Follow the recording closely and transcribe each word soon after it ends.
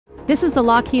This is the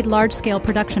Lockheed large-scale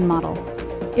production model.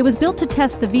 It was built to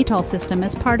test the VTOL system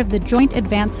as part of the Joint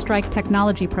Advanced Strike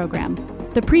Technology Program,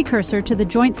 the precursor to the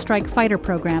Joint Strike Fighter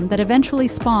program that eventually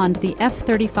spawned the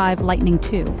F-35 Lightning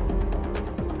II.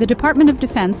 The Department of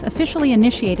Defense officially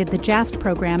initiated the JAST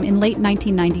program in late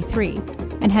 1993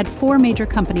 and had 4 major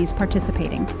companies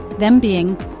participating, them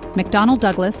being McDonnell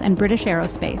Douglas and British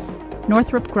Aerospace,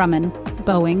 Northrop Grumman,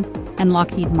 Boeing, and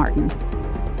Lockheed Martin.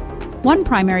 One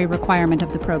primary requirement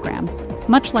of the program,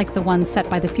 much like the one set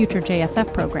by the future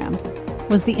JSF program,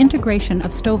 was the integration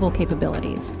of STOVL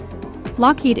capabilities.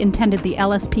 Lockheed intended the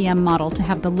LSPM model to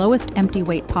have the lowest empty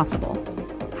weight possible.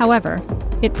 However,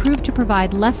 it proved to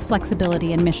provide less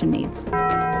flexibility in mission needs.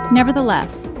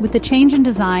 Nevertheless, with the change in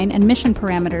design and mission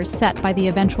parameters set by the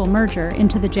eventual merger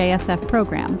into the JSF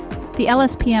program, the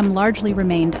LSPM largely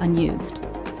remained unused.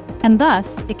 And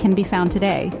thus, it can be found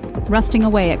today, rusting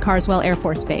away at Carswell Air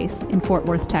Force Base in Fort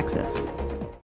Worth, Texas.